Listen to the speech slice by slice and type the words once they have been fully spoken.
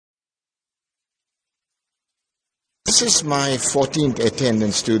This is my 14th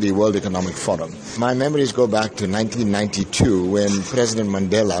attendance to the World Economic Forum. My memories go back to 1992 when President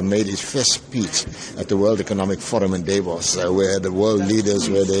Mandela made his first speech at the World Economic Forum in Davos, where the world leaders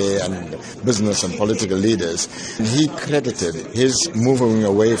were there and business and political leaders. And he credited his moving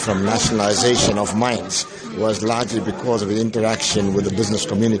away from nationalization of mines was largely because of his interaction with the business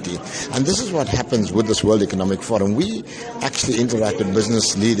community. And this is what happens with this World Economic Forum. We actually interact with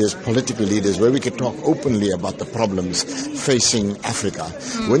business leaders, political leaders, where we can talk openly about the problems facing Africa.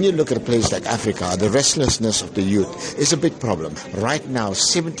 When you look at a place like Africa, the restlessness of the youth is a big problem. Right now,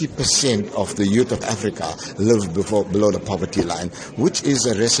 70% of the youth of Africa live below the poverty line, which is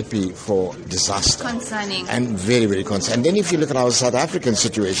a recipe for disaster. Concerning. And very, very concerning. And then if you look at our South African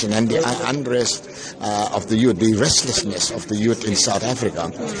situation and the unrest of the youth, the restlessness of the youth in South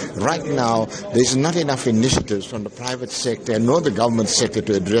Africa, right now there's not enough initiatives from the private sector nor the government sector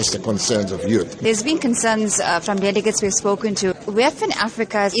to address the concerns of youth. There's been concerns from delegates we've spoken to. WEF in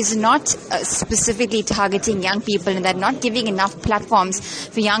Africa is not specifically targeting young people, and they're not giving enough platforms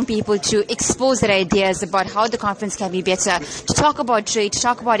for young people to expose their ideas about how the conference can be better, to talk about trade, to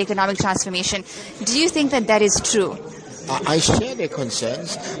talk about economic transformation. Do you think that that is true? I share their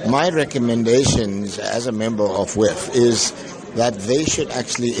concerns. My recommendations as a member of WEF is that they should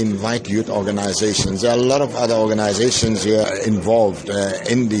actually invite youth organizations. There are a lot of other organizations here involved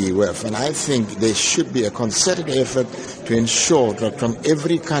in the WEF, and I think there should be a concerted effort to ensure that from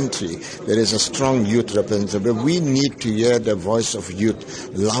every country there is a strong youth representative. We need to hear the voice of youth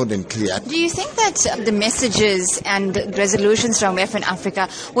loud and clear. Do you think that the messages and resolutions from WEF in Africa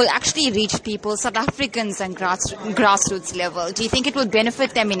will actually reach people, South Africans and grassroots level? Do you think it will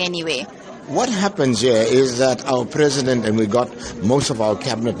benefit them in any way? What happens here is that our president, and we got most of our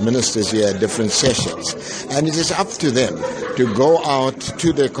cabinet ministers here at different sessions, and it is up to them to go out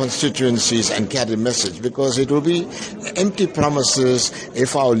to their constituencies and carry the message, because it will be empty promises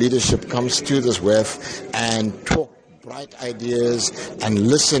if our leadership comes to this WEF and talk bright ideas and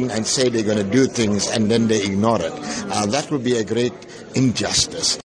listen and say they're going to do things and then they ignore it. That would be a great injustice.